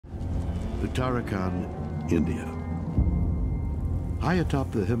Uttarakhand, India. High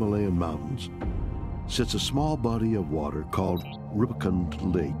atop the Himalayan mountains sits a small body of water called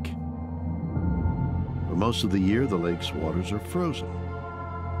Roopkund Lake. For most of the year, the lake's waters are frozen.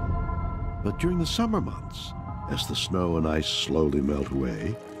 But during the summer months, as the snow and ice slowly melt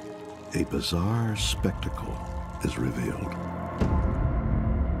away, a bizarre spectacle is revealed.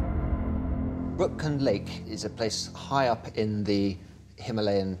 Roopkund Lake is a place high up in the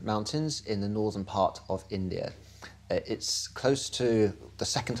Himalayan mountains in the northern part of India. It's close to the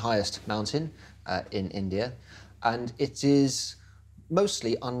second highest mountain in India, and it is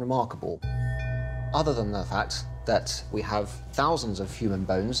mostly unremarkable, other than the fact that we have thousands of human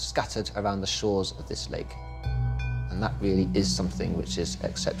bones scattered around the shores of this lake. And that really is something which is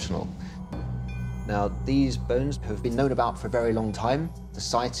exceptional. Now, these bones have been known about for a very long time. The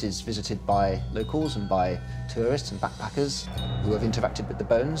site is visited by locals and by tourists and backpackers who have interacted with the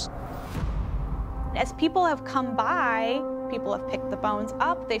bones. As people have come by, people have picked the bones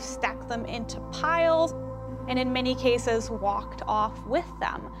up, they've stacked them into piles, and in many cases walked off with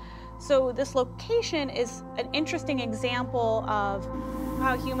them. So this location is an interesting example of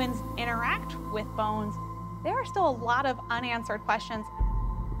how humans interact with bones. There are still a lot of unanswered questions.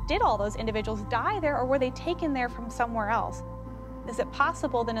 Did all those individuals die there, or were they taken there from somewhere else? Is it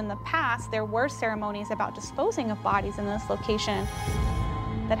possible that in the past there were ceremonies about disposing of bodies in this location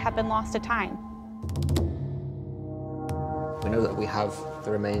that have been lost to time? We know that we have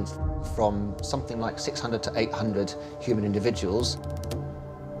the remains from something like 600 to 800 human individuals.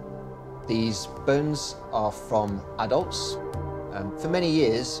 These bones are from adults. For many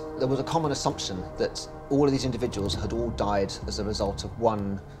years, there was a common assumption that all of these individuals had all died as a result of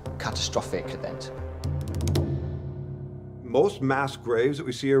one catastrophic event. Most mass graves that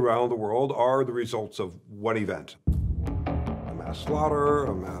we see around the world are the results of one event. A mass slaughter,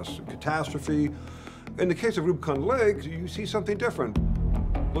 a mass catastrophe. In the case of Roopkund Lake, you see something different.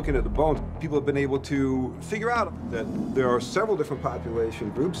 Looking at the bones, people have been able to figure out that there are several different population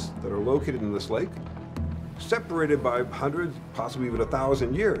groups that are located in this lake, separated by hundreds, possibly even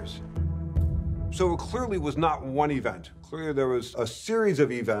 1,000 years. So it clearly was not one event. Clearly there was a series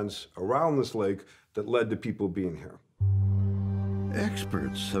of events around this lake that led to people being here.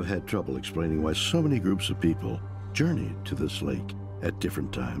 Experts have had trouble explaining why so many groups of people journeyed to this lake at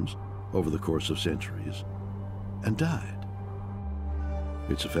different times over the course of centuries and died.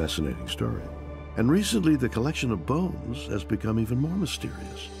 It's a fascinating story. And recently, the collection of bones has become even more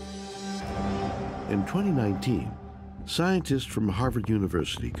mysterious. In 2019, scientists from Harvard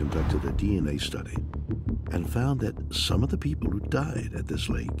University conducted a DNA study and found that some of the people who died at this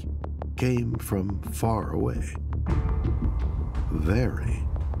lake came from far away. Very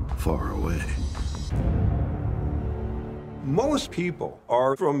far away. Most people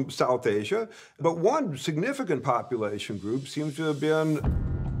are from South Asia, but one significant population group seems to have been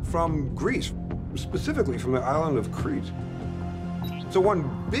from Greece, specifically from the island of Crete. So one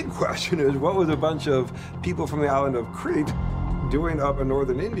big question is, what was a bunch of people from the island of Crete doing up in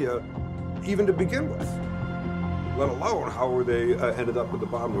northern India, even to begin with? Let alone how were they ended up at the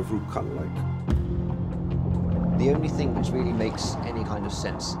bottom of Roopkund Lake. The only thing which really makes any kind of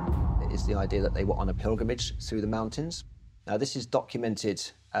sense is the idea that they were on a pilgrimage through the mountains. Now, this is documented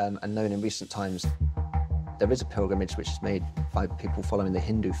and known in recent times. There is a pilgrimage which is made by people following the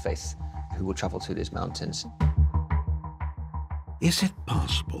Hindu faith who will travel through these mountains. Is it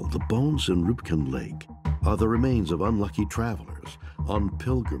possible the bones in Roopkund Lake are the remains of unlucky travelers on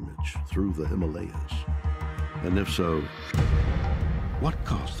pilgrimage through the Himalayas? And if so, what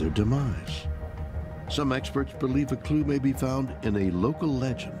caused their demise? Some experts believe a clue may be found in a local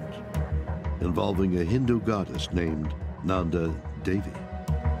legend involving a Hindu goddess named Nanda Devi.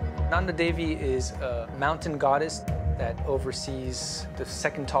 Nanda Devi is a mountain goddess that oversees the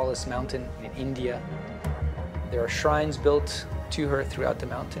second tallest mountain in India. There are shrines built to her throughout the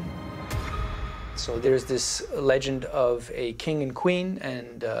mountain. So there's this legend of a king and queen,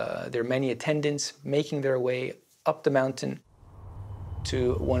 and there are many attendants making their way up the mountain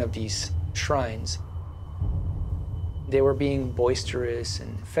to one of these shrines. They were being boisterous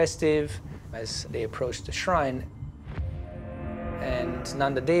and festive as they approached the shrine. And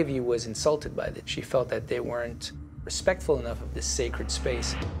Nanda Devi was insulted by that. She felt that they weren't respectful enough of this sacred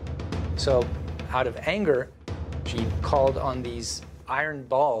space. So out of anger, she called on these iron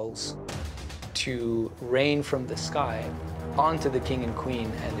balls to rain from the sky onto the king and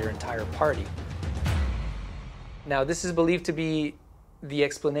queen and their entire party. Now, this is believed to be the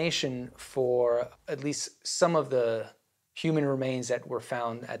explanation for at least some of the human remains that were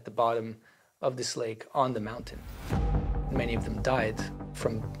found at the bottom of this lake on the mountain. Many of them died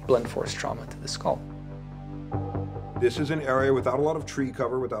from blunt force trauma to the skull. This is an area without a lot of tree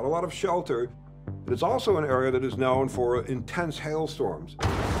cover, without a lot of shelter. It's also an area that is known for intense hailstorms.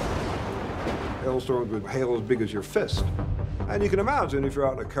 Hailstorms with hail as big as your fist. And you can imagine if you're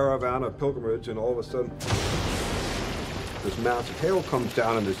out in a caravan, a pilgrimage, and all of a sudden this massive hail comes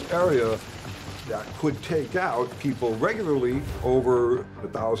down in this area that could take out people regularly over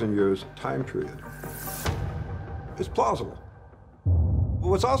 1,000 years time period. It's plausible. But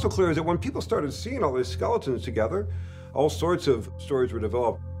what's also clear is that when people started seeing all these skeletons together, all sorts of stories were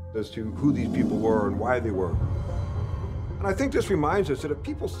developed as to who these people were and why they were. And I think this reminds us that if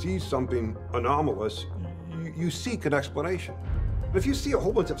people see something anomalous, you seek an explanation. But if you see a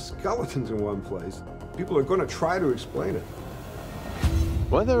whole bunch of skeletons in one place, people are going to try to explain it.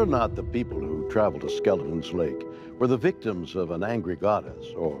 Whether or not the people who traveled to Skeleton's Lake were the victims of an angry goddess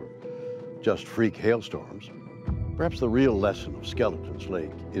or just freak hailstorms, perhaps the real lesson of Skeleton's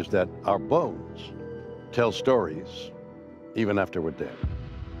Lake is that our bones tell stories even after we're dead.